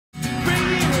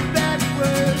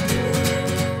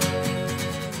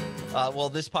Well,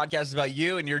 this podcast is about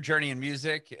you and your journey in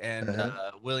music and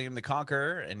William the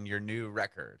Conqueror and your new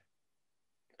record.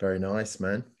 Very nice,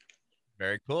 man.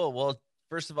 Very cool. Well,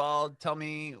 first of all, tell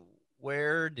me,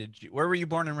 where were you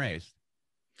born and raised?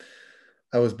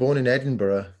 I was born in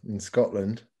Edinburgh in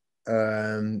Scotland,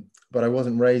 but I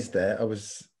wasn't raised there. I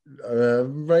was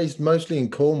raised mostly in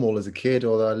Cornwall as a kid,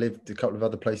 although I lived a couple of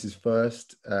other places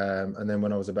first. And then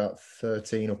when I was about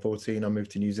 13 or 14, I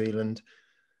moved to New Zealand.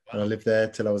 And I lived there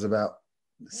till I was about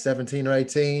 17 or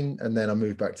 18. And then I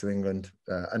moved back to England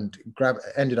and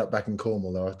ended up back in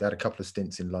Cornwall, though. I had a couple of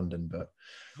stints in London, but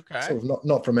sort of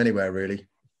not from anywhere, really.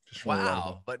 Just from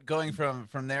wow. But going from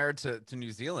there to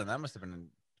New Zealand, that must have been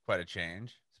quite a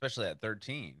change, especially at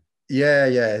 13. Yeah,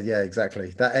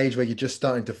 exactly. That age where you're just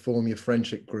starting to form your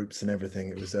friendship groups and everything.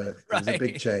 It was a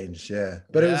big change, yeah.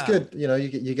 But it was good. You know,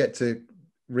 you get to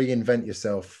reinvent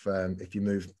yourself if you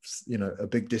move, a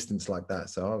big distance like that.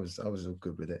 So I was all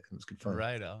good with it. It was good fun.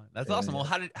 Right on. That's awesome. Well,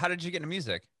 how did you get into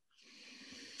music?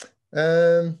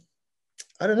 I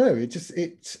don't know.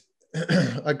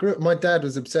 I grew up. My dad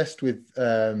was obsessed with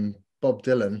Bob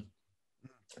Dylan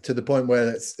to the point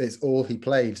where it's all he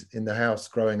played in the house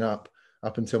growing up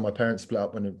until my parents split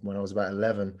up when I was about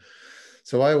 11.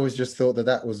 So I always just thought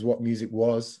that was what music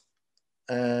was,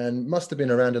 and must have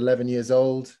been around 11 years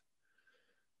old.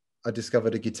 I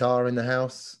discovered a guitar in the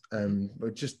house,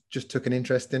 but just took an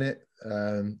interest in it,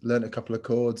 learned a couple of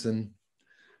chords, and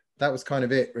that was kind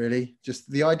of it, really. Just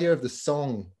the idea of the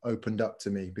song opened up to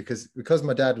me because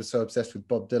my dad was so obsessed with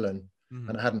Bob Dylan,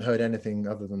 and I hadn't heard anything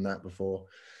other than that before.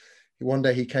 One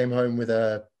day he came home with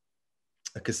a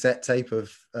cassette tape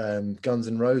of Guns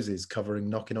N' Roses covering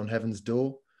 "Knocking on Heaven's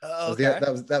Door." Oh, okay.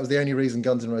 That was the only reason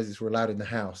Guns N' Roses were allowed in the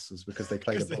house, was because they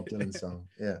played a Bob Dylan song.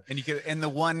 Yeah, and you could in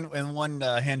one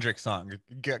Hendrix song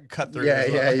get cut through. Yeah,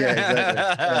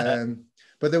 exactly.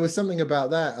 But there was something about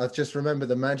that. I just remember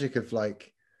the magic of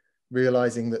like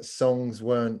realizing that songs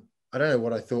weren't. I don't know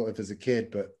what I thought of as a kid,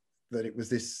 but that it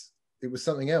was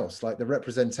something else. Like the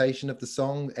representation of the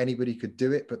song, anybody could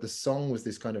do it, but the song was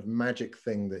this kind of magic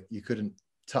thing that you couldn't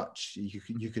touch.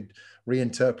 You could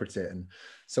reinterpret it, and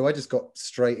so I just got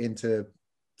straight into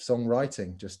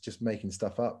songwriting, just making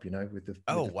stuff up, with the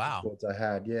chords I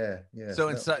had. Yeah. So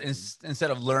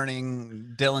instead of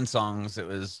learning Dylan songs, it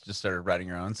was just started writing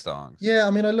your own songs. Yeah,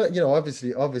 I mean, I learned,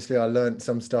 obviously I learned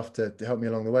some stuff to help me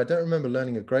along the way. I don't remember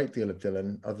learning a great deal of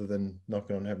Dylan other than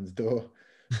Knocking on Heaven's Door,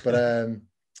 but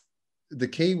the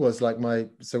key was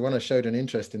so when I showed an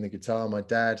interest in the guitar, my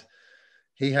dad,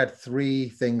 he had 3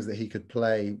 things that he could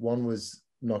play. One was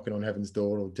Knocking on Heaven's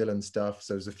Door or Dylan stuff.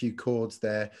 So there's a few chords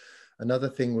there. Another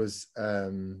thing was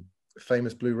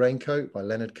Famous Blue Raincoat by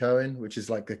Leonard Cohen, which is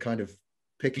like the kind of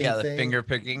picking thing. The finger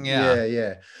picking.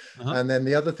 Yeah. And then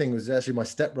the other thing was actually my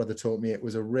stepbrother taught me. It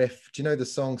was a riff. Do you know the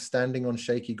song Standing on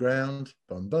Shaky Ground?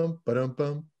 Bum bum ba-dum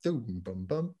bum doom bum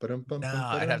bum ba-dum bum. No,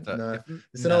 I'd have to. No.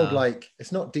 It's an old,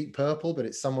 it's not Deep Purple, but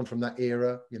it's someone from that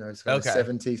era, it's kind of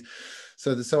 70s.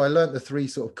 So I learned the 3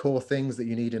 sort of core things that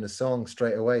you need in a song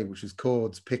straight away, which was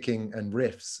chords, picking, and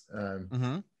riffs.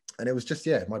 And it was just,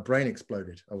 my brain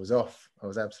exploded. I was off. I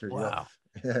was absolutely off.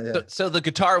 Yeah. So the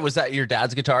guitar, was that your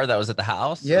dad's guitar that was at the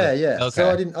house? Yeah. Okay. So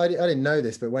I didn't know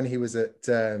this, but when he was at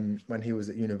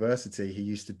university, he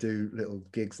used to do little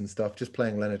gigs and stuff, just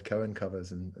playing Leonard Cohen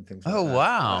covers and things like that. Oh,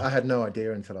 wow. I had no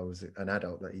idea until I was an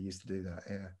adult that he used to do that.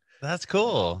 Yeah. That's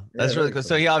cool. That's really cool.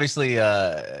 So he obviously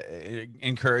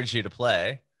encouraged you to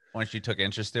play once you took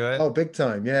interest to it. Oh, big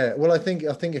time. Yeah. Well, I think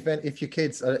if your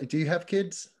kids, do you have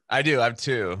kids? I do. I have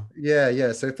 2.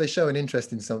 Yeah. So if they show an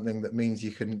interest in something, that means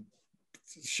you can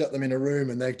shut them in a room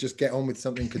and they just get on with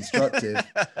something constructive.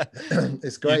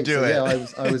 It's great.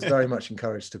 I was very much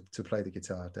encouraged to play the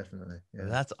guitar. Definitely. Yeah.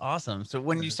 That's awesome. So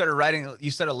when you started writing, you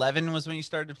said 11 was when you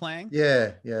started playing?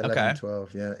 Yeah. 11,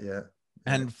 12. Yeah.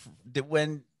 And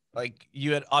when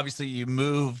you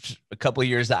moved a couple of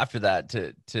years after that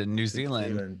to New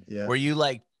Zealand. Yeah. Were you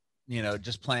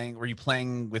just playing? Were you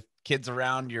playing with kids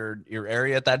around your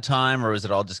area at that time, or was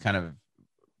it all just kind of?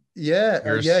 Yeah,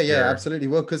 absolutely.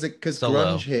 Well, because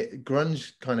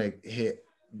grunge kind of hit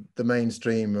the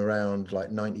mainstream around like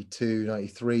 92,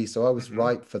 93. So I was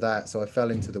ripe for that. So I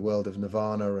fell into the world of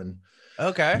Nirvana and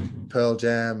Pearl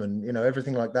Jam and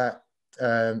everything like that.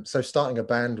 So starting a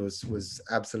band was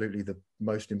absolutely the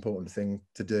most important thing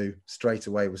to do straight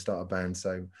away, was start a band.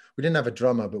 So we didn't have a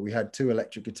drummer, but we had 2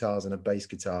 electric guitars and a bass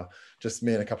guitar, just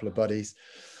me and a couple of buddies.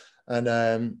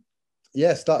 And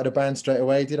started a band straight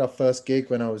away. Did our first gig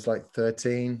when I was like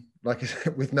 13. like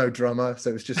with no drummer,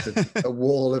 so it was just a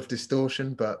wall of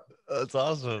distortion, but That's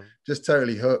awesome. just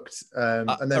totally hooked. And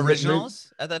then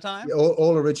Originals at that time?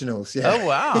 all originals. Yeah. Oh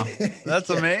wow, that's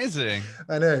Yeah. amazing.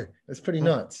 I know, it's pretty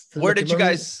nuts. Where did you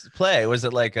guys play? Was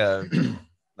it like a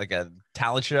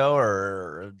talent show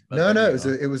or no,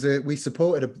 it was a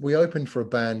we opened for a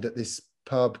band at this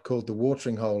pub called the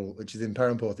Watering Hole, which is in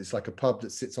Perranporth. It's like a pub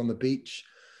that sits on the beach.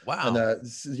 Wow. And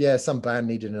yeah, some band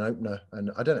needed an opener,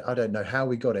 and I don't know how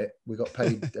we got it. We got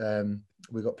paid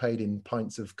we got paid in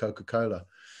pints of Coca-Cola.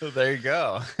 Oh, there you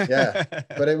go. Yeah,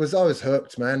 but I was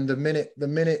hooked, man. The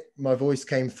minute my voice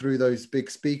came through those big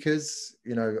speakers,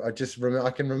 you know,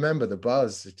 I can remember the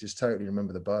buzz. I just totally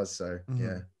remember the buzz. So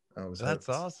yeah, I was That's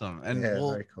hooked. awesome. And yeah,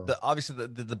 very cool. Obviously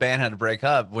the band had to break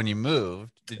up when you moved.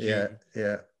 Did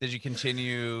you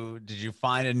continue? Did you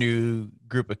find a new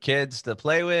group of kids to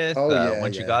play with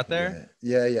once you got there?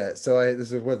 Yeah. So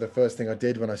this is the first thing I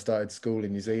did when I started school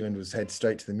in New Zealand was head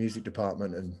straight to the music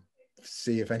department and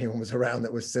see if anyone was around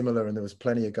that was similar. And there was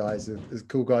plenty of guys. There's a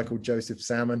cool guy called Joseph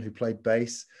Salmon who played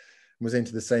bass and was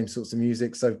into the same sorts of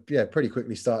music. So yeah, pretty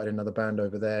quickly started another band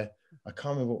over there. I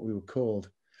can't remember what we were called.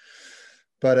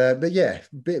 But yeah,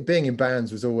 being in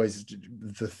bands was always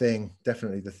the thing,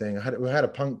 definitely the thing. We had a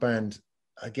punk band,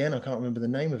 again, I can't remember the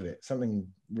name of it, something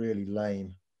really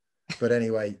lame. But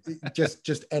anyway,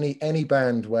 just any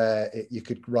band where you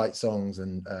could write songs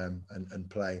and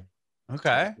play.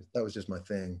 Okay. That was just my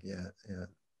thing. Yeah.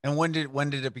 And when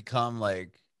did it become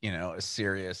like, you know, a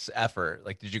serious effort?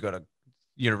 Like, did you go to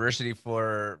university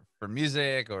for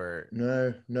music or?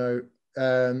 No.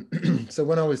 So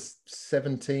when I was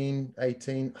 17,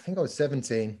 18, I think I was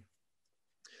 17,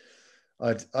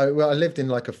 I lived in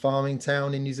like a farming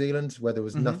town in New Zealand where there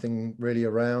was nothing really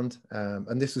around.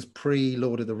 And this was pre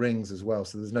Lord of the Rings as well.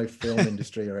 So there's no film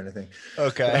industry or anything.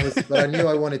 Okay. But I knew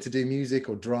I wanted to do music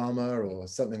or drama or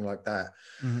something like that.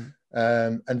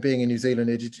 And being in New Zealand,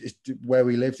 where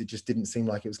we lived, it just didn't seem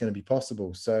like it was going to be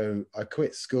possible. So I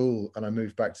quit school and I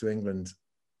moved back to England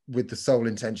with the sole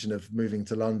intention of moving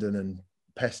to London and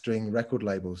pestering record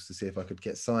labels to see if I could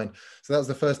get signed. So that was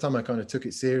the first time I kind of took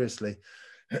it seriously.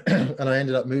 And I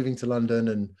ended up moving to London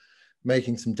and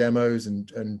making some demos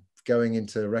and going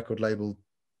into record label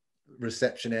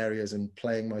reception areas and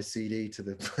playing my CD to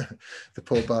the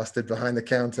poor bastard behind the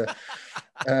counter,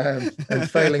 and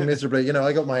failing miserably. You know,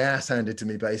 I got my ass handed to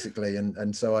me basically.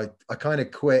 And so I kind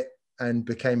of quit and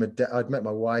became I'd met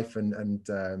my wife and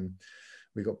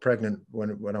we got pregnant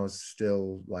when I was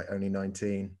still like only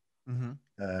 19.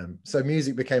 So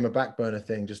music became a back burner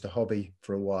thing, just a hobby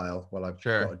for a while I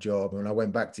got a job. And I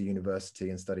went back to university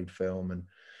and studied film. And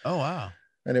oh wow!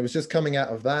 And it was just coming out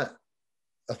of that.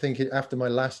 I think after my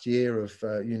last year of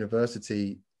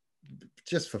university,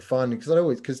 just for fun,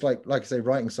 because like I say,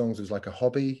 writing songs was like a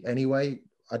hobby anyway.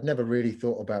 I'd never really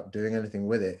thought about doing anything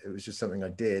with it. It was just something I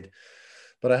did.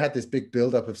 But I had this big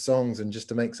buildup of songs, and just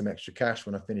to make some extra cash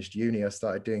when I finished uni, I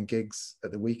started doing gigs at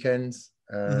the weekends.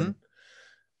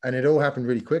 And it all happened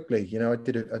really quickly. You know, I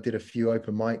did a few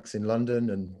open mics in London,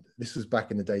 and this was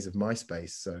back in the days of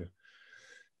MySpace. So,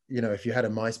 you know, if you had a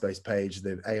MySpace page,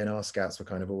 the A&R scouts were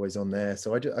kind of always on there.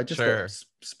 So I just got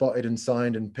spotted and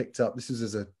signed and picked up. This was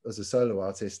as a solo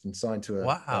artist and signed to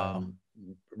a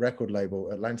record label,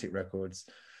 Atlantic Records.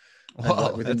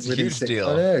 Wow, that's a huge deal.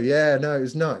 I know, yeah, no, it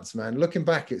was nuts, man. Looking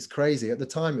back, it's crazy. At the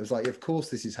time, it was like, of course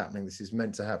this is happening. This is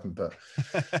meant to happen, but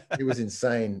it was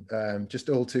insane. Just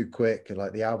all too quick.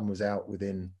 Like the album was out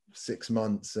within 6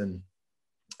 months, and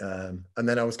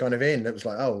then I was kind of in. It was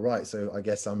like, oh, right. So I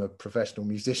guess I'm a professional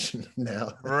musician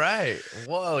now. Right.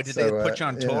 Whoa. Did they put you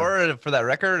on tour for that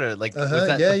record? Or like, was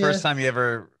that the first time you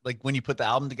ever, like when you put the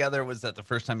album together, was that the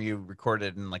first time you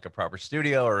recorded in like a proper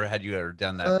studio, or had you ever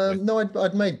done that? No,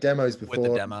 I'd made demos before.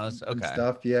 With the demos. Okay. And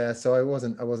stuff. Yeah. So I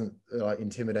wasn't like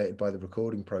intimidated by the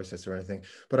recording process or anything,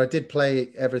 but I did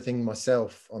play everything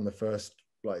myself on the first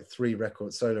like 3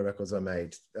 solo records I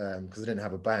made, because I didn't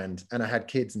have a band and I had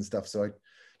kids and stuff. So I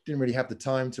didn't really have the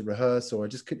time to rehearse, or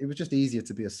it was just easier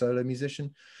to be a solo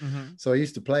musician. So I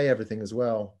used to play everything as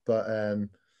well. But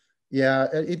yeah,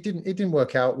 it didn't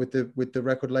work out with the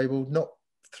record label, not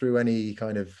through any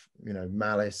kind of, you know,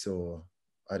 malice, or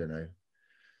I don't know,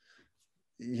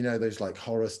 you know, those like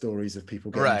horror stories of people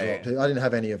getting dropped. I didn't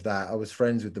have any of that. I was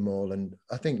friends with them all, and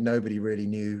I think nobody really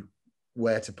knew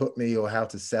where to put me or how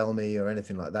to sell me or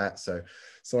anything like that. So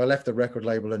I left the record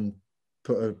label and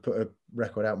put a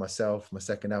record out myself, my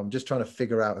second album, just trying to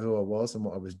figure out who I was and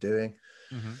what I was doing,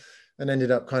 and ended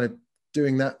up kind of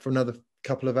doing that for another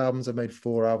couple of albums. I made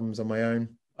 4 albums on my own.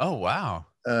 Oh wow.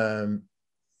 And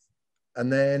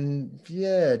then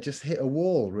just hit a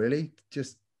wall, really.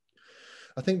 Just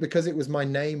I think because it was my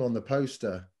name on the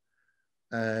poster,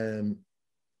 I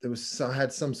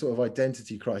had some sort of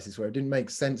identity crisis where it didn't make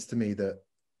sense to me that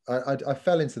I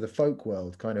fell into the folk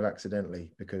world kind of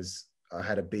accidentally because I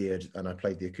had a beard and I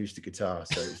played the acoustic guitar.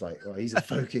 So it was like, well, he's a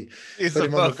folky. He's a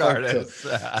folk artist.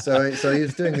 so he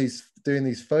was doing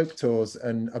these folk tours,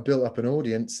 and I built up an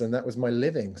audience, and that was my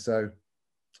living. So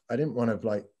I didn't want to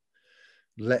like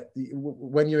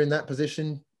when you're in that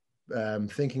position,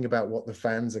 thinking about what the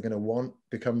fans are going to want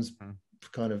becomes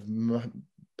kind of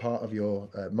part of your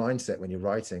mindset when you're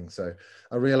writing. So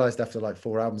I realized after like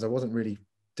 4 albums, I wasn't really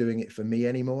doing it for me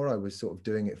anymore. I was sort of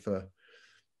doing it for,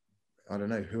 I don't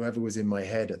know, whoever was in my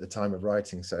head at the time of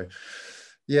writing. So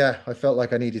yeah, I felt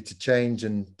like I needed to change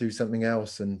and do something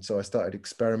else. And so I started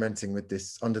experimenting with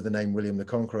this under the name William the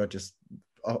Conqueror, just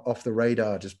off the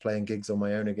radar, just playing gigs on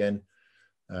my own again.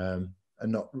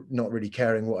 And not really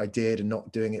caring what I did and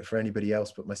not doing it for anybody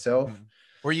else but myself.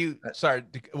 Were you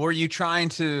trying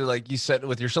to, like you said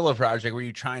with your solo project, were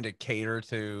you trying to cater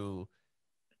to,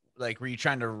 like, were you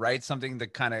trying to write something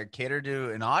that kind of catered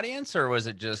to an audience, or was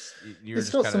it just,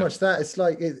 it's not so much that, it's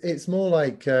like, it's more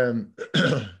like, I'm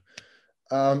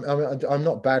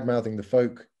not bad mouthing the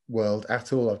folk world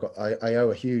at all. I owe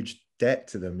a huge debt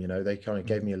to them. You know, they kind of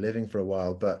gave me a living for a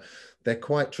while, but they're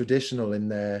quite traditional in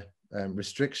their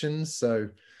restrictions. So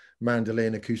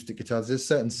mandolin, acoustic guitars, there's a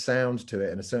certain sound to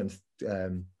it and a certain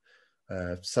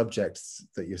subjects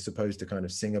that you're supposed to kind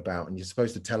of sing about, and you're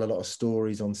supposed to tell a lot of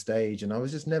stories on stage, and I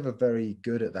was just never very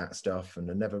good at that stuff, and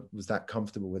I never was that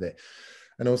comfortable with it.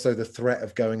 And also the threat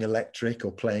of going electric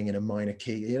or playing in a minor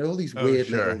key, you know, all these weird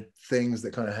little things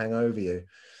that kind of hang over you.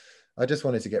 I just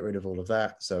wanted to get rid of all of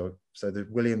that. So the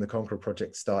William the Conqueror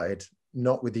project started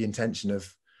not with the intention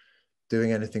of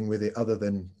doing anything with it other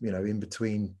than, you know, in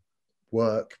between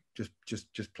work,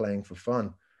 just playing for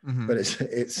fun. But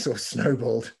it's sort of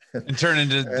snowballed and turned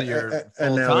into your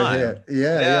and now time. We're here.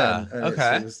 Yeah. And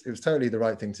okay. It was totally the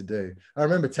right thing to do. I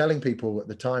remember telling people at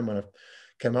the time when I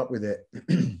came up with it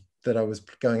that I was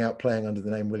going out playing under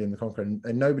the name William the Conqueror,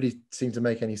 and nobody seemed to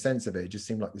make any sense of it. It just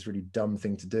seemed like this really dumb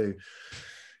thing to do,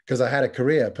 because I had a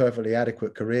career, a perfectly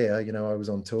adequate career. You know, I was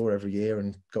on tour every year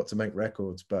and got to make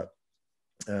records. But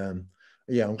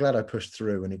yeah, I'm glad I pushed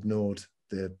through and ignored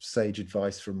the sage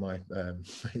advice from my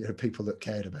people that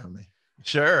cared about me.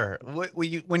 Sure.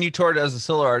 When you toured as a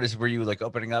solo artist, were you like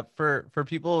opening up for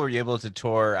people? Were you able to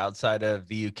tour outside of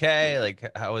the UK?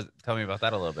 Like, tell me about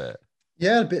that a little bit.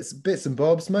 Yeah, bits and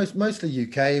bobs, mostly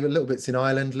UK, but little bits in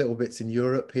Ireland, little bits in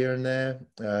Europe here and there,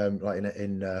 like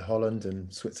in Holland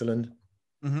and Switzerland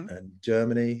and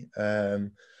Germany.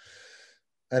 And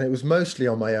it was mostly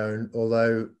on my own,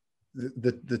 although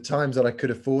the times that I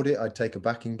could afford it, I'd take a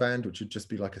backing band, which would just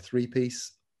be like a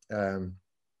 3-piece. And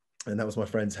that was my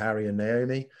friends Harry and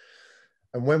Naomi.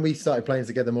 And when we started playing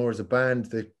together more as a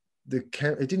band, it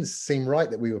didn't seem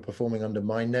right that we were performing under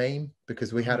my name,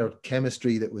 because we had a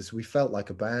chemistry we felt like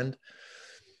a band.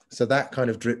 So that kind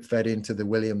of drip fed into the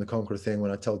William the Conqueror thing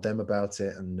when I told them about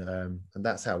it. And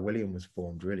that's how William was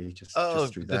formed, really, just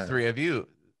through that. The three of you.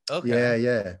 Okay.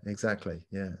 Yeah, exactly.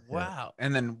 Yeah. Wow. Yeah.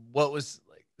 And then what was,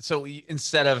 so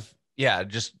instead of,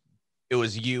 it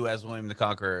was you as William the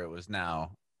Conqueror, it was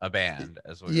now a band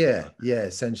as well. Yeah,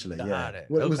 essentially. Got it.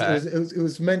 Well, it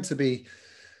was meant to be,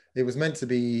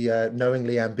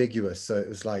 knowingly ambiguous. So it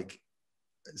was like,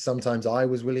 sometimes I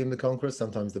was William the Conqueror,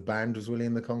 sometimes the band was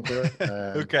William the Conqueror.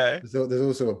 Okay. There's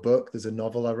also a book, there's a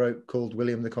novel I wrote called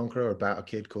William the Conqueror, about a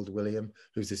kid called William,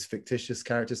 who's this fictitious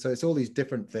character. So it's all these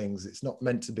different things. It's not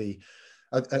meant to be,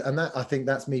 and that, I think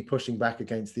that's me pushing back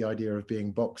against the idea of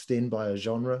being boxed in by a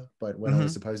genre, but when I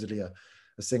was supposedly a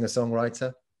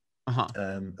singer-songwriter.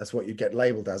 That's what you get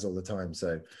labeled as all the time.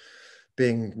 So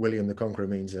being William the Conqueror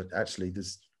means that actually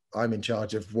I'm in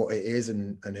charge of what it is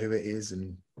and who it is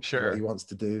and what he wants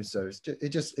to do. So it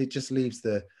just leaves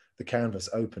the canvas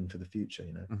open for the future,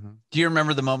 you know. Do you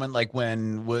remember the moment like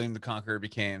when William the Conqueror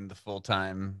became the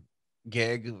full-time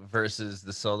gig versus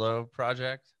the solo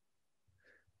project?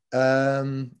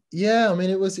 Yeah, I mean,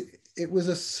 it was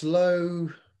a slow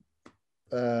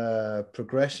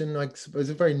progression. Like, it was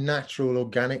a very natural,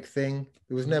 organic thing.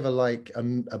 It was never like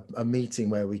a meeting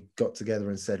where we got together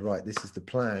and said, right, this is the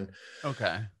plan.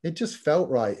 Okay. It just felt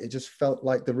right. It just felt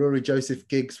like the Ruarri Joseph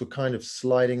gigs were kind of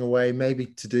sliding away, maybe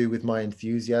to do with my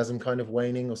enthusiasm kind of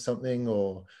waning or something,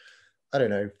 or I don't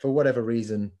know, for whatever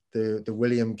reason, the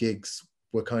William gigs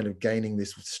were kind of gaining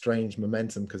this strange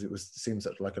momentum, because seems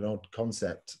like an odd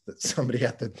concept that somebody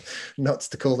had the nuts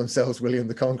to call themselves William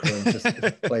the Conqueror and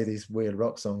just play these weird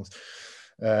rock songs.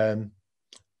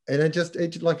 And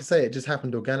it like I say, it just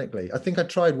happened organically. I think I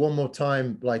tried one more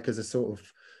time, like as a sort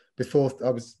of before I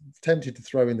was tempted to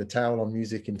throw in the towel on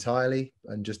music entirely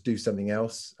and just do something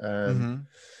else.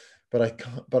 But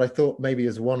I thought maybe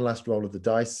as one last roll of the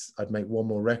dice, I'd make one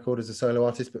more record as a solo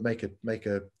artist, but make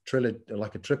a trilogy,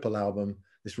 like a triple album,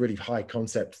 this really high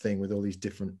concept thing with all these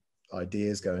different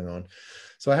ideas going on.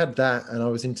 So I had that, and I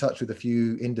was in touch with a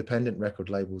few independent record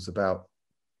labels about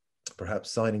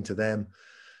perhaps signing to them.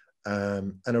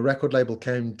 And a record label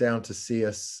came down to see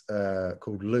us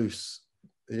called Loose.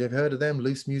 Have you ever heard of them?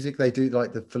 Loose Music. They do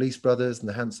like the Felice Brothers and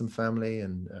the Handsome Family,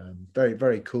 and very,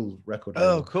 very cool record label.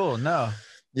 Oh, cool. No.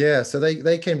 Yeah. So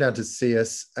they came down to see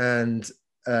us, and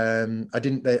I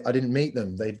didn't meet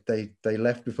them. They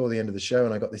left before the end of the show,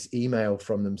 and I got this email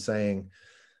from them saying,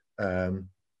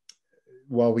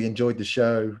 while we enjoyed the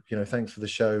show, you know, thanks for the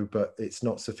show, but it's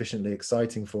not sufficiently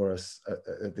exciting for us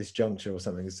at this juncture or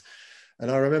something. And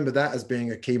I remember that as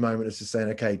being a key moment, as just saying,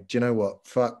 okay, do you know what?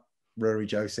 Fuck Ruarri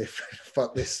Joseph.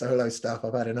 Fuck this solo stuff.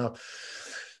 I've had enough.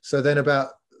 So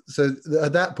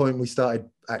at that point, we started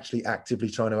actually actively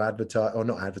trying to advertise, or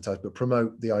not advertise, but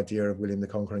promote the idea of William the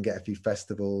Conqueror and get a few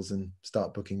festivals and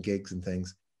start booking gigs and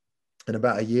things. And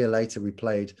about a year later, we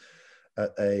played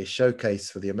at a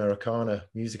showcase for the Americana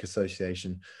Music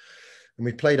Association, and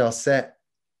we played our set.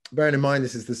 Bearing in mind,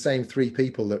 this is the same three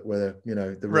people that were, you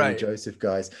know, the Ruarri Joseph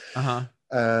guys.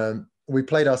 We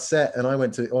played our set, and I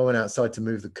went outside to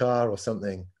move the car or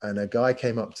something, and a guy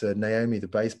came up to Naomi, the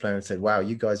bass player, and said, "Wow,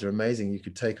 you guys are amazing. You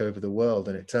could take over the world."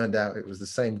 And it turned out it was the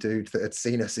same dude that had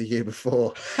seen us a year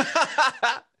before.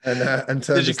 And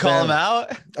did you call him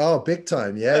out? Oh, big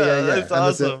time. Yeah. That's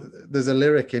awesome. There's a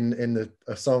lyric in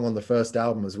a song on the first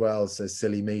album as well. It says,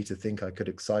 "Silly me to think I could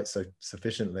excite so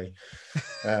sufficiently."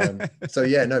 So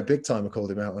yeah, no, big time. I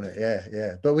called him out on it.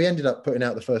 Yeah. But we ended up putting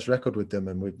out the first record with them,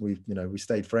 and we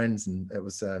stayed friends, and it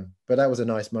was but that was a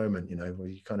nice moment, you know, where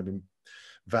you kind of been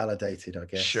validated, I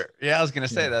guess. Sure. Yeah, I was gonna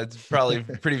say that's probably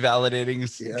pretty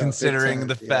validating, considering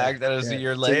the fact that it was a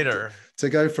year later. To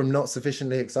go from not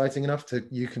sufficiently exciting enough to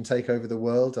you can take over the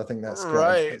world, I think that's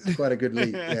quite a good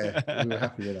leap. Yeah, we were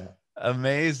happy with that.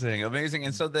 Amazing.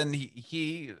 And so then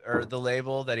he or the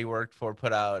label that he worked for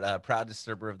put out Proud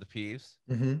Disturber of the Peace.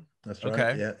 That's right.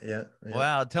 Okay. Yeah.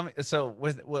 Wow. Tell me, so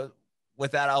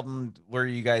with that album, were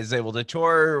you guys able to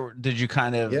tour? Or did you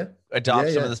kind of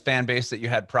adopt some of this fan base that you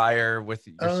had prior with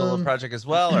your solo project as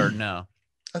well, or no?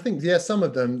 I think, some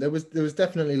of them. There was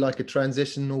definitely like a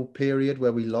transitional period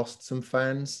where we lost some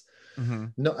fans.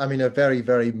 Not, I mean, a very,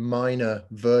 very minor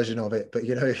version of it, but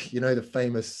you know the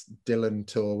famous Dylan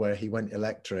tour where he went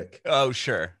electric. Oh,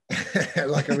 sure.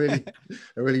 Like a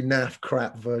really naff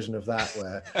crap version of that,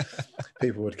 where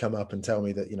people would come up and tell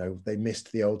me that, you know, they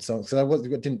missed the old songs. So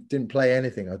I didn't play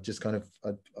anything. I just kind of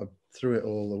I threw it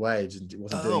all away. Just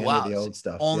wasn't doing any of the old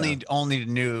stuff. Only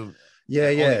new.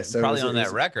 Yeah. So probably on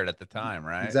that record at the time,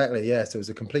 right? Exactly. Yeah. So it was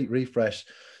a complete refresh.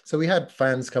 So we had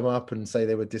fans come up and say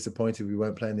they were disappointed we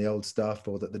weren't playing the old stuff,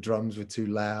 or that the drums were too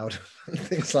loud and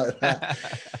things like that.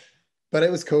 But it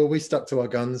was cool. We stuck to our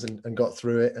guns and got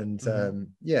through it, and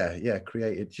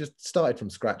created, just started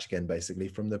from scratch again, basically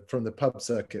from the pub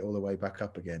circuit all the way back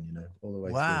up again, you know, all the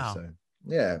way through. So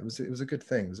yeah, it was a good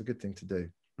thing. It was a good thing to do.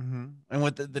 And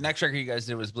what the next record you guys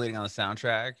did was Bleeding on the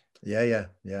Soundtrack. Yeah.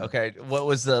 Okay, what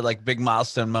was the like big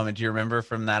milestone moment? Do you remember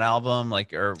from that album?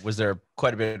 Like, or was there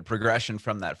quite a bit of progression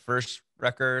from that first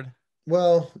record?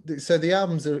 Well, so the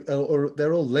albums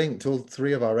they're all linked. All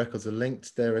three of our records are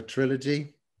linked. They're a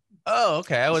trilogy. Oh,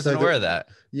 okay. I wasn't aware of that.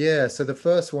 Yeah. So the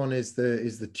first one is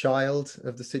the child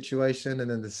of the situation,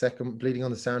 and then the second, Bleeding on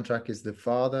the Soundtrack, is the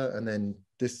father, and then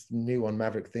this new one,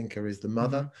 Maverick Thinker, is the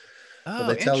mother. Oh,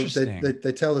 but interesting.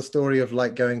 They tell the story of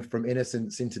like going from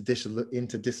innocence into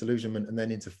disillusionment and then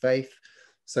into faith.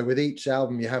 So with each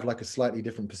album, you have like a slightly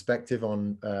different perspective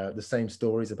on the same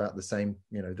stories about the same,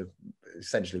 you know,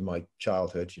 essentially my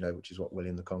childhood, you know, which is what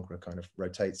William the Conqueror kind of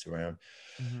rotates around.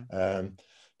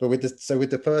 But with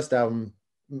the first album,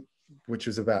 which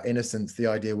was about innocence, the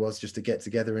idea was just to get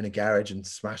together in a garage and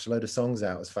smash a load of songs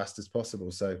out as fast as possible.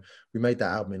 So we made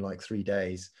that album in like 3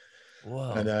 days.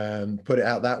 Whoa. And put it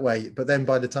out that way. But then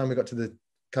by the time we got to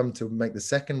come to make the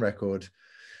second record,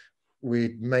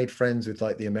 we made friends with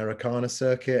like the Americana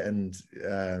circuit, and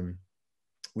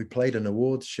we played an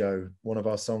awards show. One of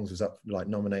our songs was up, like,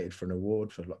 nominated for an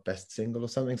award for like best single or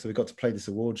something. So we got to play this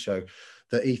award show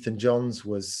that Ethan Johns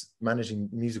was managing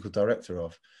musical director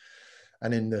of.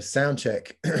 And in the sound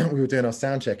check, we were doing our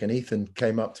sound check, and Ethan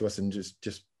came up to us and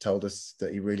just told us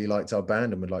that he really liked our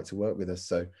band and would like to work with us.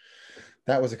 So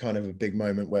that was a kind of a big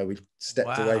moment where we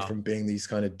stepped away from being these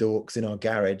kind of dorks in our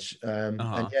garage. And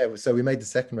yeah, so we made the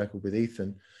second record with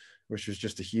Ethan, which was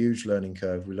just a huge learning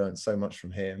curve. We learned so much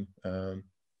from him.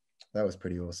 that was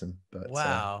pretty awesome. But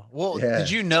wow. Well, yeah. Did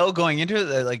you know going into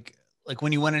it, like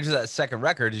when you went into that second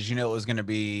record, did you know it was going to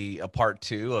be a part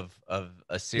 2 of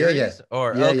a series? Yeah.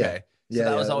 Or yeah, okay. Yeah. So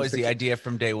that was always the idea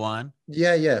from day one.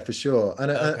 Yeah, for sure.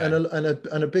 And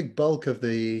a big bulk of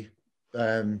the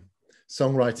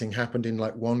songwriting happened in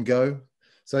like one go.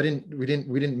 So we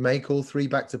didn't make all 3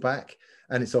 back to back,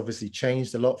 and it's obviously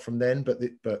changed a lot from then.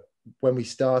 But when we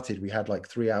started, we had like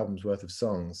 3 albums worth of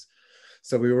songs,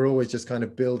 so we were always just kind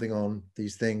of building on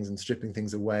these things and stripping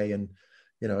things away, and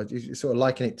you sort of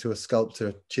liken it to a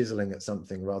sculptor chiseling at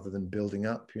something rather than building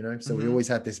up. So we always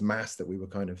had this mass that we were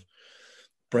kind of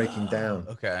breaking down.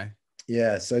 Okay.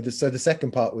 Yeah, so the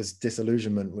second part was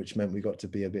disillusionment, which meant we got to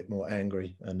be a bit more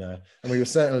angry, and we were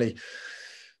certainly,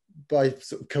 by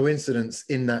sort of coincidence,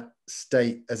 in that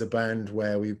state as a band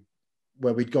where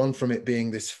we'd gone from it being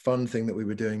this fun thing that we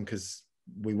were doing because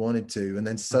we wanted to, and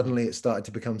then suddenly it started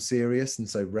to become serious, and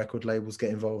so record labels get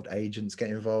involved, agents get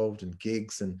involved, and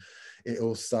gigs, and it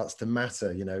all starts to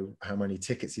matter, how many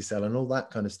tickets you sell and all that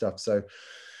kind of stuff. So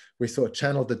we sort of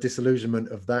channeled the disillusionment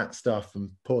of that stuff and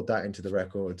poured that into the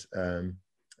record,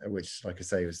 which, like I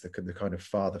say, was the kind of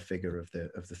father figure of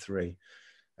the 3.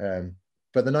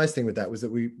 But the nice thing with that was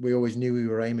that we always knew we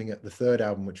were aiming at the third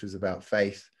album, which was about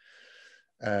faith,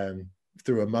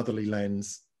 through a motherly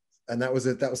lens, and that was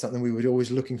something we were always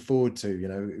looking forward to.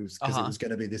 It was because it was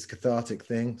going to be this cathartic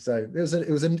thing. So it was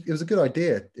a good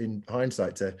idea in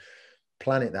hindsight to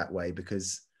plan it that way,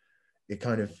 because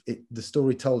the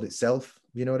story told itself.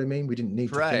 You know what I mean? We didn't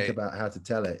need to think about how to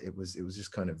tell it. It was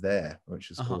just kind of there, which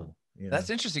was cool. That's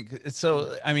interesting.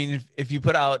 So, I mean, if you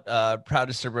put out Proud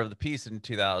Disturber of the Peace in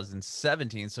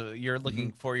 2017, so you're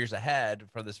looking 4 years ahead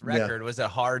for this record. Was it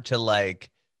hard to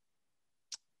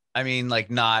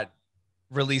not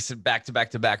release it back to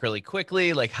back to back really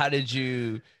quickly? Like, how did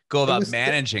you go about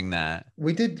managing that?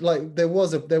 We did, there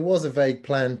was a vague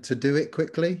plan to do it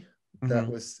quickly. That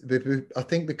was, I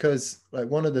think, because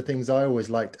one of the things I always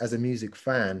liked as a music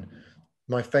fan,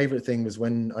 my favorite thing was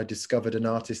when I discovered an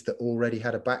artist that already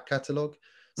had a back catalogue.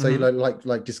 So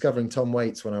like discovering Tom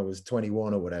Waits when I was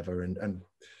 21 or whatever, and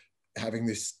having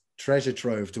this treasure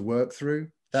trove to work through.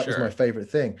 That was my favorite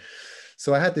thing.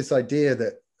 So I had this idea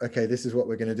that, okay, this is what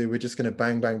we're going to do. We're just going to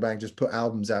bang, bang, bang, just put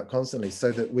albums out constantly,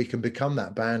 so that we can become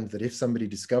that band that if somebody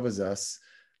discovers us,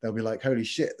 they'll be like, holy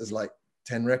shit, there's like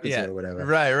 10 records or whatever.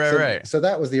 Right. So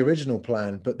that was the original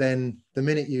plan. But then the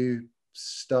minute you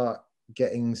start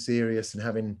getting serious and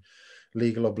having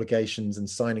legal obligations and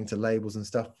signing to labels and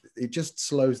stuff, it just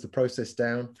slows the process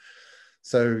down.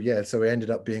 So we ended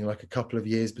up being like a couple of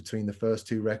years between the first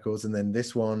 2 records, and then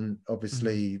this one,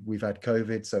 obviously we've had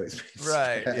COVID, so it's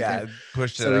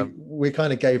pushed it up. We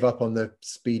kind of gave up on the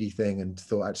speedy thing and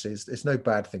thought, actually it's no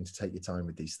bad thing to take your time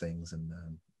with these things and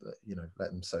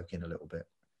let them soak in a little bit.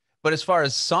 But as far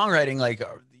as songwriting, like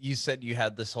you said, you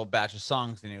had this whole batch of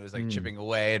songs and it was like chipping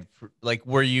away. Like,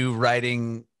 were you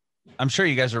writing? I'm sure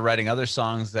you guys were writing other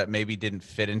songs that maybe didn't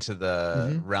fit into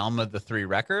the realm of the 3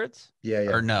 records.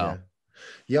 Or no?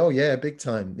 Yeah. Oh yeah, big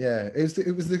time. Yeah, it was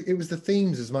the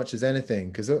themes as much as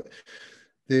anything, because a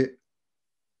way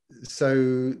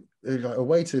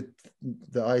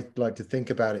that I like to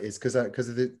think about it is because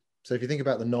of the. So if you think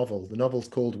about the novel's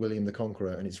called William the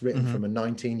Conqueror, and it's written from a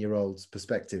 19-year-old's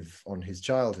perspective on his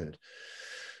childhood.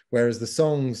 Whereas the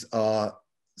songs are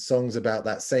songs about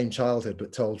that same childhood,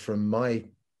 but told from my,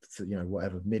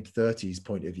 mid-30s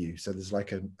point of view. So there's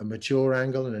like a mature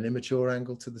angle and an immature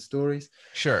angle to the stories.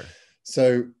 Sure.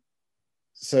 So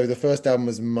the first album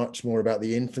was much more about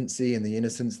the infancy and the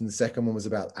innocence, and the second one was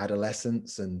about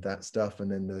adolescence and that stuff.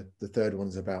 And then the third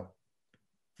one's about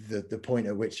the point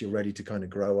at which you're ready to kind of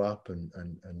grow up and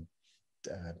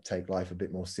take life a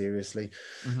bit more seriously.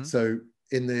 So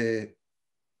in the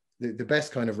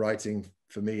best kind of writing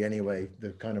for me anyway,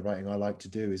 the kind of writing I like to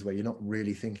do is where you're not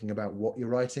really thinking about what you're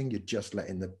writing, you're just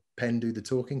letting the pen do the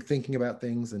talking, thinking about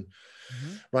things and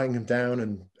writing them down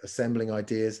and assembling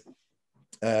ideas.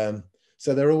 So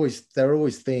there are always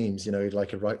themes,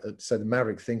 so the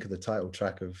Maverick Thinker, the title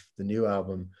track of the new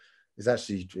album, is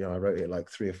actually, I wrote it like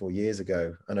 3 or 4 years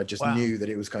ago, and I just knew that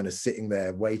it was kind of sitting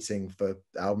there waiting for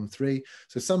album 3.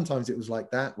 So sometimes it was like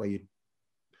that, where you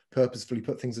purposefully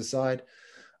put things aside.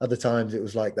 Other times it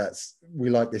was like, we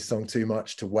like this song too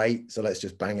much to wait, so let's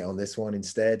just bang it on this one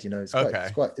instead.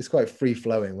 It's quite free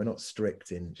flowing. We're not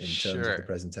strict in terms of the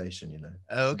presentation.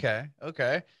 Okay.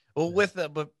 Well,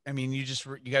 but I mean, you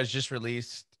guys just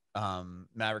released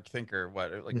Maverick Thinker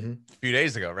a few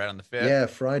days ago, right on the 5th? Yeah,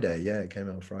 Friday. Yeah, it came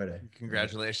out Friday.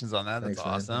 Congratulations on that. That's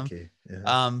Thanks, awesome. Thank you.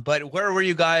 Yeah. But where were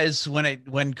you guys when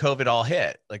COVID all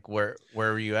hit? Like, where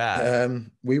were you at?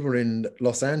 We were in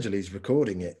Los Angeles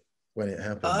recording it. when it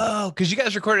happened. Oh, because you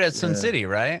guys recorded at Sun Yeah. City,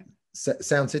 right?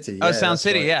 Sound City. Oh, Yeah, Sound that's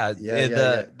City. right. Yeah.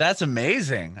 Yeah. That's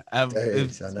amazing.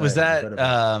 Dude, I know, Was that,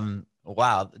 incredible.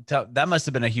 wow. That must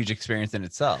have been a huge experience in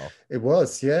itself. It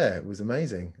was, yeah, it was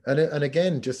amazing. And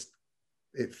again, just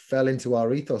it fell into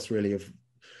our ethos really of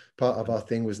part of our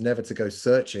thing was never to go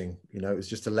searching, you know, it was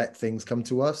just to let things come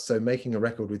to us. So making a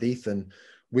record with Ethan,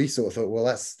 we sort of thought, well,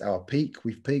 that's our peak.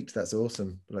 We've peaked. That's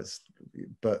awesome.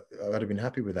 But I'd have been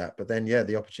happy with that. But then, yeah,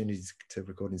 the opportunity to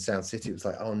record in Sound City, it was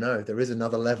like, oh no, there is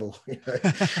another level. You know,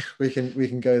 we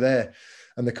can go there.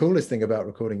 And the coolest thing about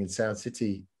recording in Sound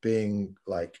City, being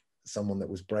like someone that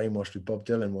was brainwashed with Bob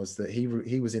Dylan, was that he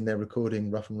was in there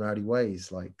recording Rough and Rowdy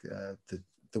Ways, like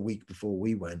the week before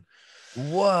we went.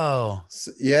 Whoa.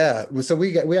 So, yeah, so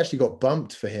we actually got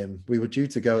bumped for him. We were due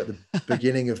to go at the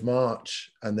beginning of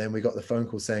March, and then we got the phone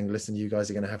call saying, listen, you guys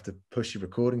are going to have to push your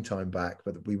recording time back,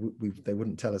 but they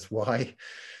wouldn't tell us why,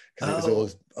 because it was all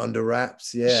under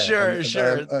wraps. Yeah,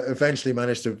 sure. Eventually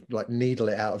managed to like needle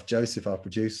it out of Joseph, our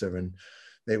producer, and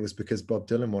it was because Bob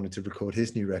Dylan wanted to record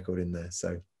his new record in there.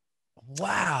 So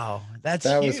wow, that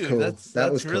huge. Was cool.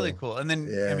 That was really cool. And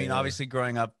then I mean, obviously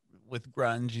growing up with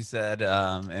grunge, you said,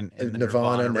 and the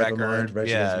Nirvana record,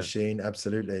 Reggie's Machine,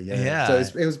 absolutely, So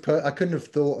it was I couldn't have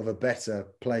thought of a better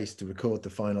place to record the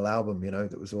final album, you know,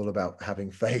 that was all about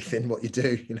having faith in what you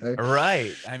do, you know.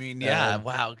 Right. I mean,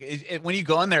 wow. When you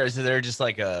go in there, is there just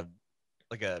like an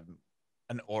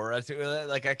aura to it?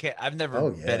 Like I've never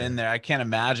been in there. I can't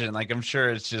imagine. Like I'm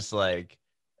sure it's just like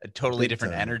a totally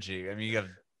different energy. I mean, you have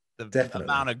the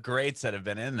amount of greats that have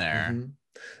been in there. Mm-hmm.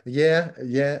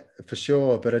 Yeah, for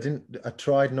sure. But I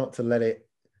tried not to let it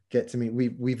get to me.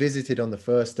 We visited on the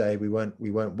first day. We weren't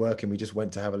working. We just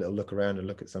went to have a little look around and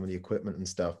look at some of the equipment and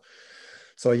stuff.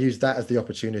 So I used that as the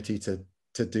opportunity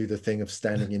to do the thing of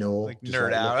standing in awe, like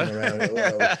nerd out.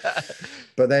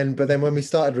 But then when we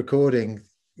started recording,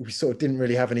 we sort of didn't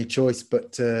really have any choice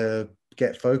but to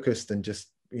get focused and just,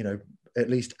 you know, at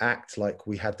least act like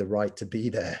we had the right to be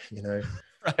there, you know.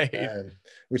 Right.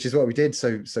 Which is what we did.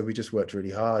 So we just worked really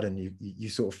hard, and you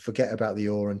sort of forget about the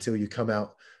awe until you come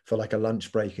out for like a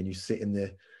lunch break and you sit in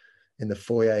the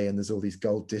foyer and there's all these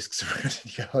gold discs around.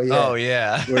 And you go, oh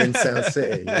yeah, we're in Sound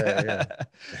City. Yeah.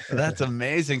 That's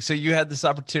amazing. So you had this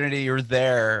opportunity. You were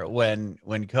there when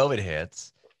COVID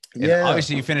hits. And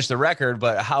obviously you finished the record,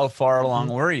 but how far along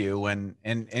were you when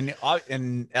in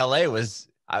LA was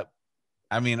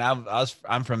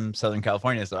I'm from Southern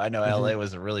California, so I know LA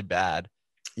was really bad.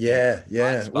 Yeah.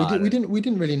 We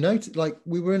didn't really notice. Like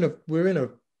we're in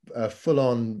a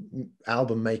full-on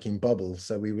album making bubble.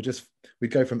 So we'd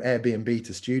go from Airbnb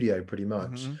to studio pretty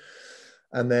much.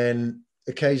 And then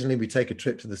occasionally we'd take a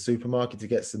trip to the supermarket to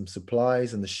get some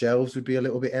supplies, and the shelves would be a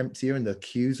little bit emptier and the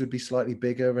queues would be slightly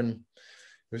bigger. And it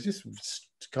was just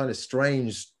kind of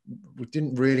strange. We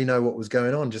didn't really know what was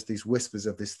going on, just these whispers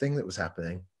of this thing that was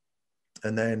happening.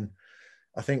 And then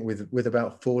I think with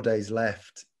about 4 days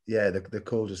left, the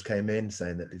call just came in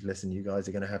saying that, listen, you guys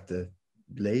are going to have to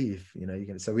leave, you know,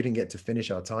 so we didn't get to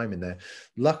finish our time in there.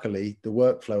 Luckily, the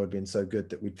workflow had been so good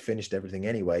that we'd finished everything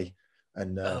anyway.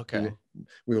 And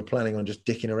we were planning on just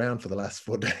dicking around for the last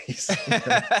 4 days.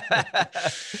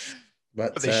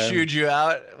 But they shooed you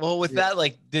out. Well, with that,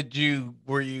 like,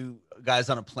 were you guys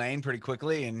on a plane pretty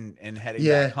quickly and heading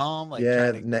back home? Like,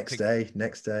 next day.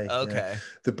 Okay.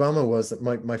 The bummer was that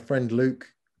my friend Luke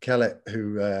Kellett,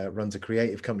 who runs a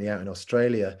creative company out in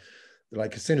Australia,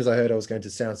 like as soon as I heard I was going to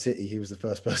Sound City, he was the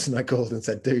first person I called and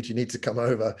said, dude, you need to come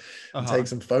over and take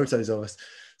some photos of us.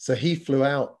 So he flew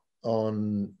out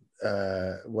on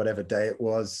whatever day it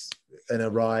was and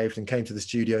arrived and came to the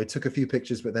studio, took a few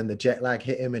pictures, but then the jet lag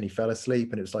hit him and he fell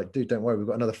asleep. And it was like, dude, don't worry, we've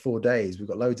got another 4 days, we've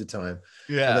got loads of time.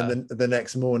 And then the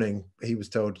next morning he was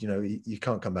told, you know, you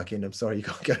can't come back in, I'm sorry, you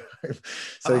can't go home.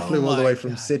 So he flew all the way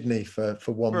from Sydney for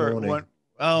one morning.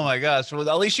 Oh my gosh. Well,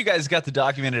 at least you guys got to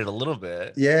document it a little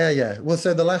bit. Yeah. Well,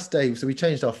 so the last day, so we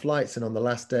changed our flights, and on the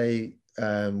last day,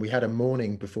 we had a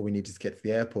morning before we needed to get to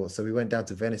the airport. So we went down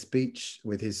to Venice Beach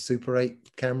with his Super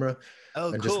 8 camera.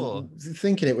 Oh, and cool. Just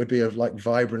thinking it would be a like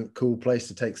vibrant, cool place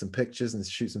to take some pictures and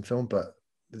shoot some film, but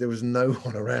there was no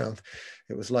one around.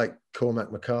 It was like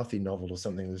Cormac McCarthy novel or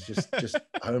something. It was just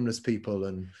homeless people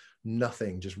and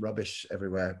nothing, just rubbish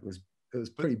everywhere. It was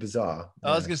pretty bizarre.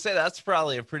 I was gonna say that's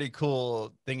probably a pretty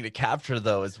cool thing to capture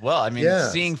though as well. I mean,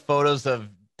 seeing photos of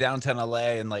downtown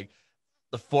LA and like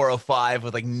the 405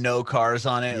 with like no cars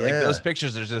on it, like those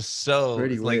pictures are just so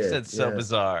pretty like weird. You said, so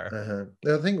bizarre.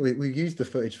 I think we used the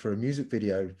footage for a music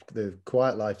video, the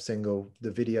Quiet Life single.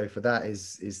 The video for that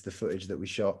is the footage that we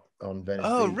shot on Venice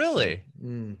Beach. Really?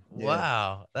 So,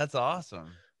 wow, that's awesome.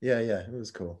 Yeah, it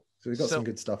was cool. So we got some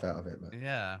good stuff out of it. But.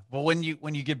 Yeah. Well, when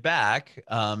you get back,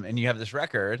 and you have this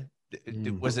record,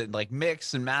 was it like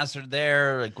mixed and mastered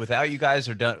there, like without you guys,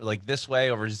 or done like this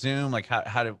way over Zoom? Like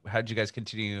how'd you guys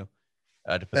continue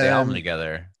to put the album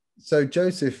together? So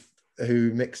Joseph,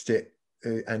 who mixed it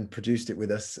and produced it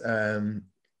with us,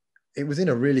 it was in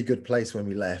a really good place when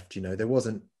we left. You know, there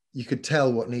wasn't, you could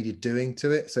tell what needed doing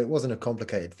to it, so it wasn't a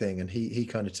complicated thing. And he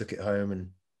kind of took it home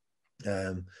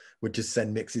and would just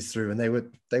send mixes through, and they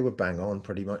were bang on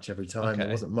pretty much every time. There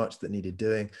wasn't much that needed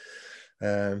doing.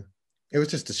 It was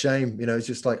just a shame, you know, it's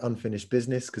just like unfinished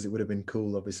business, because it would have been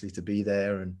cool, obviously, to be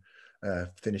there and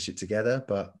finish it together.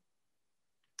 But,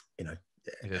 you know,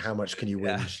 how much can you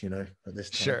whinge, you know, at this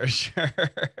time? Sure.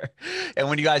 And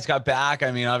when you guys got back,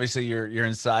 I mean, obviously you're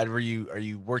inside. Are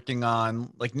you working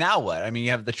on, like, now what? I mean,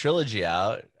 you have the trilogy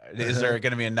out. Is there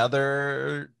going to be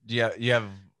another? Do you have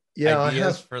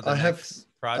ideas for the next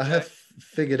project? I have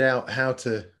figured out how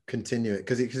to continue it,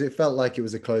 because it felt like it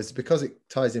was a close, because it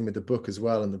ties in with the book as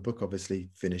well, and the book obviously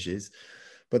finishes,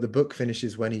 but the book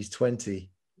finishes when he's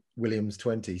 20, William's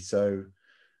 20. So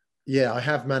yeah, I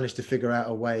have managed to figure out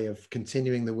a way of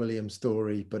continuing the William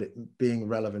story, but it being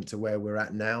relevant to where we're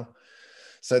at now.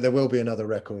 So there will be another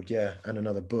record, yeah, and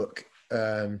another book.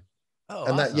 And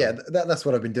awesome. That's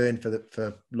what I've been doing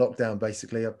for lockdown,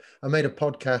 basically. I made a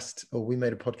podcast, or we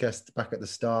made a podcast back at the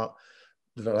start.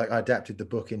 Like, I adapted the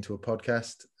book into a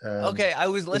podcast. Okay, I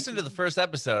was listening to the first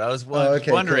episode. I was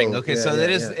wondering. Cool. Okay, so it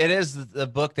is the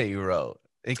book that you wrote,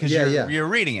 because you're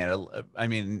reading it. I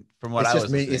mean, from what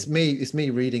it's me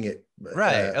reading it.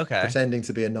 Right. Okay. Pretending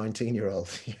to be a 19-year-old.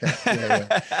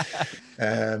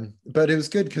 But it was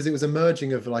good, because it was a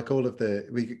merging of like all of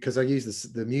because I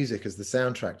used the music as the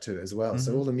soundtrack to it as well.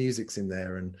 So all the music's in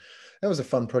there, and that was a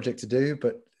fun project to do.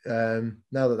 But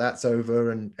now that that's over,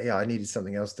 and I needed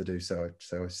something else to do, so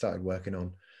I started working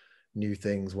on new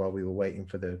things while we were waiting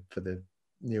for the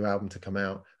new album to come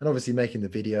out, and obviously making the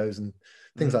videos and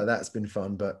things like that's been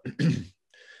fun. But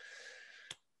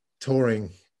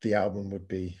touring the album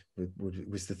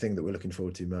was the thing that we're looking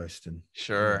forward to most. And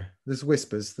sure, there's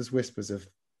whispers of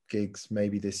gigs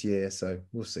maybe this year, so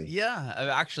we'll see. Yeah, I've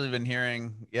actually been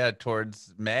hearing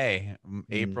towards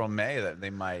April, May, that they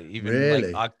might even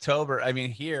really? like October. I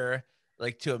mean, here,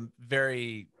 like, to a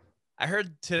very, I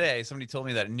heard today somebody told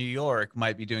me that New York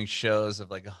might be doing shows of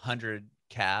like 100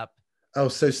 cap. Oh,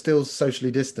 so still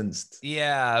socially distanced.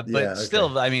 Yeah, but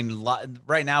still, I mean,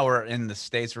 right now we're in the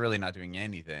States, we're really not doing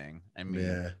anything. I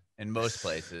mean, in most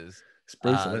places. It's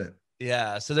brutal, isn't it?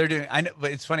 Yeah, so they're doing, I know,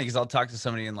 but it's funny because I'll talk to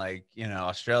somebody in, like, you know,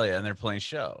 Australia, and they're playing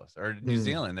shows, or New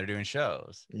Zealand, they're doing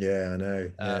shows. Yeah, I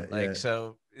know.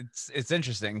 So it's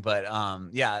interesting, but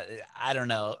I don't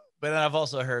know. But I've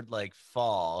also heard like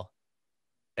fall,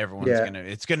 everyone's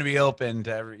it's gonna be open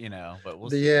to every, you know, but we'll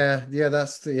see.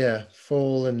 That's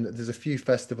fall, and there's a few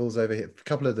festivals over here. A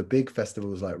couple of the big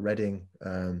festivals like Reading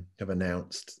have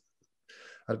announced.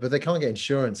 But they can't get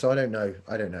insurance, so I don't know.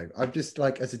 I'm just,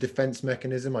 like, as a defense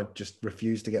mechanism, I just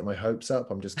refuse to get my hopes up.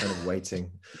 I'm just kind of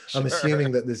waiting. Sure. I'm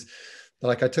assuming that there's,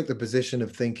 like, I took the position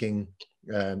of thinking,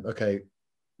 okay,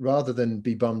 rather than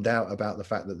be bummed out about the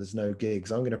fact that there's no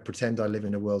gigs, I'm going to pretend I live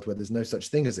in a world where there's no such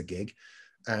thing as a gig,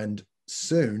 and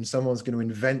soon someone's going to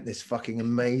invent this fucking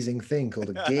amazing thing called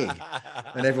a gig,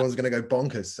 and everyone's going to go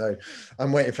bonkers. So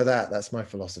I'm waiting for that. That's my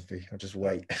philosophy. I'll just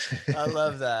wait. I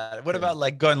love that. What about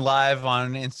like going live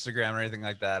on Instagram or anything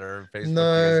like that, or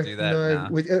Facebook? You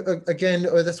guys do that? Again,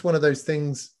 that's one of those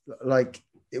things. Like,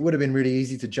 it would have been really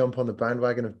easy to jump on the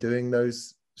bandwagon of doing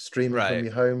those streaming from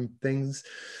your home things,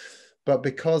 but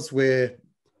because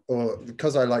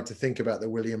I like to think about the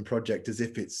William project as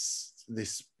if it's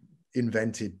this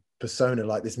invented persona,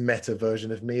 like this meta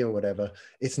version of me or whatever,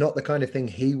 it's not the kind of thing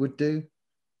he would do.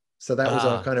 So that was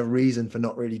our kind of reason for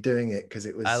not really doing it, because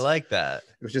it was, I like that,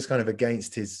 it was just kind of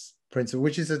against his principle,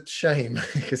 which is a shame,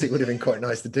 because it would have been quite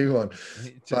nice to do one.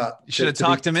 But you should have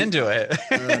talked him into it.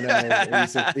 No,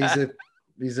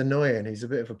 he's annoying. He's a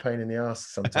bit of a pain in the ass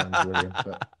sometimes, William.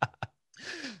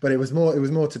 But it was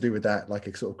more to do with that, like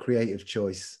a sort of creative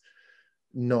choice,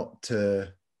 he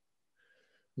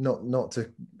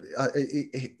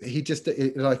just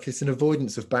like, it's an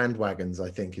avoidance of bandwagons,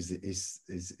 I think, is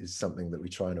something that we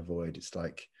try and avoid. It's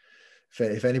like,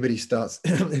 if anybody starts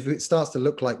if it starts to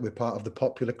look like we're part of the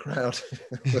popular crowd,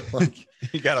 like,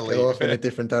 you gotta leave, go off in a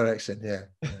different direction.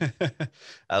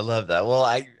 I love that. Well,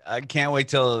 I can't wait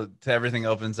till everything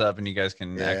opens up and you guys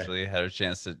can actually have a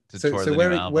chance to tour the new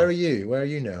album. Where are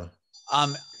you now?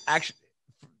 Actually,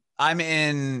 I'm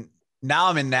in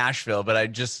Nashville, but I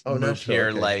just moved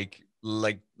here like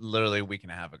literally a week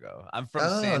and a half ago. I'm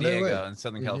from San Diego in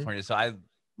Southern California. So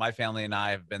my family and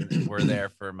I we're there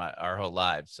for our whole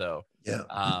lives. So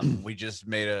yeah, we just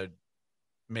made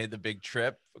the big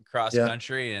trip across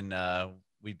country, and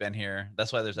we've been here.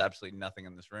 That's why there's absolutely nothing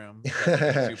in this room.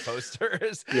 Two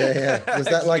posters. Yeah. Was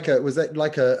that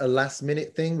like a last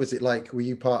minute thing? Was it like, were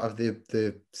you part of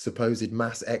the supposed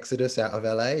mass exodus out of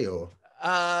LA, or?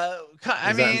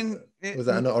 I mean, was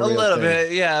that not a little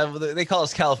bit? Yeah, they call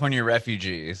us California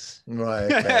refugees.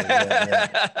 Right. Okay.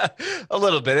 Yeah. A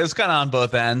little bit. It was kind of on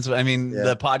both ends. I mean,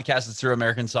 the podcast is through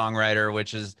American Songwriter,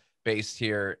 which is based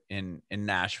here in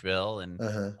Nashville, and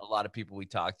a lot of people we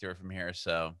talk to are from here.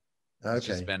 So it's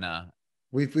just been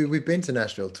we've been to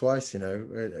Nashville twice. You know,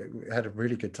 we had a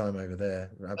really good time over there.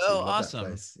 Absolutely awesome. That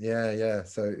place. Yeah.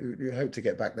 So we hope to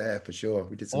get back there for sure.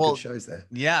 We did some good shows there.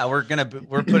 Yeah, we're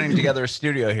putting together a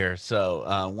studio here.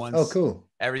 So once cool.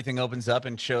 everything opens up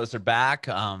and shows are back,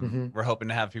 we're hoping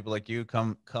to have people like you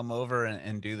come over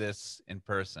and do this in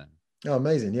person. Oh,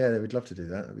 amazing. Yeah, we'd love to do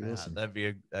that. That'd be awesome. That'd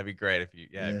be great if you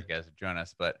guys would join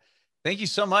us. But thank you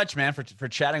so much, man, for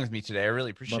chatting with me today. I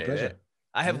really appreciate it.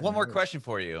 I have one more question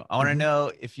for you. I want to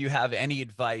know if you have any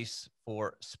advice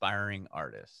for aspiring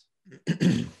artists.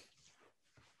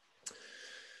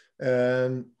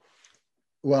 Well,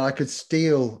 I could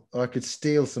steal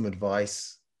some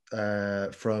advice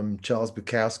from Charles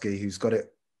Bukowski, who's got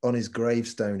it on his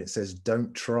gravestone. It says,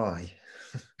 "Don't try."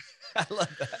 I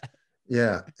love that.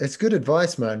 Yeah, it's good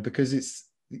advice, man, because it's,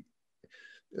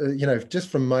 just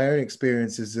from my own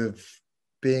experiences of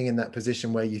being in that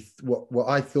position where what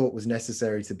I thought was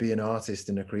necessary to be an artist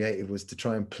and a creative was to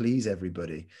try and please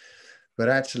everybody. But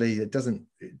actually it doesn't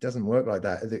work like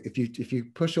that. If you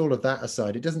push all of that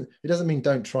aside, it doesn't mean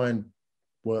don't try and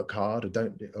work hard,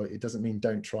 or it doesn't mean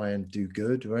don't try and do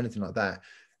good or anything like that.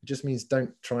 It just means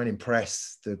don't try and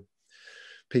impress the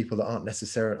people that aren't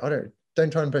necessarily,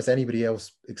 don't try and impress anybody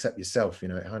else except yourself.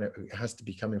 It has to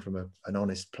be coming from an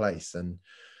honest place. And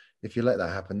if you let that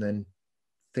happen, then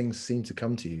things seem to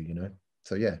come to you,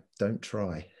 So yeah, don't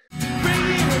try. Bring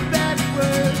it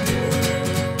backwards.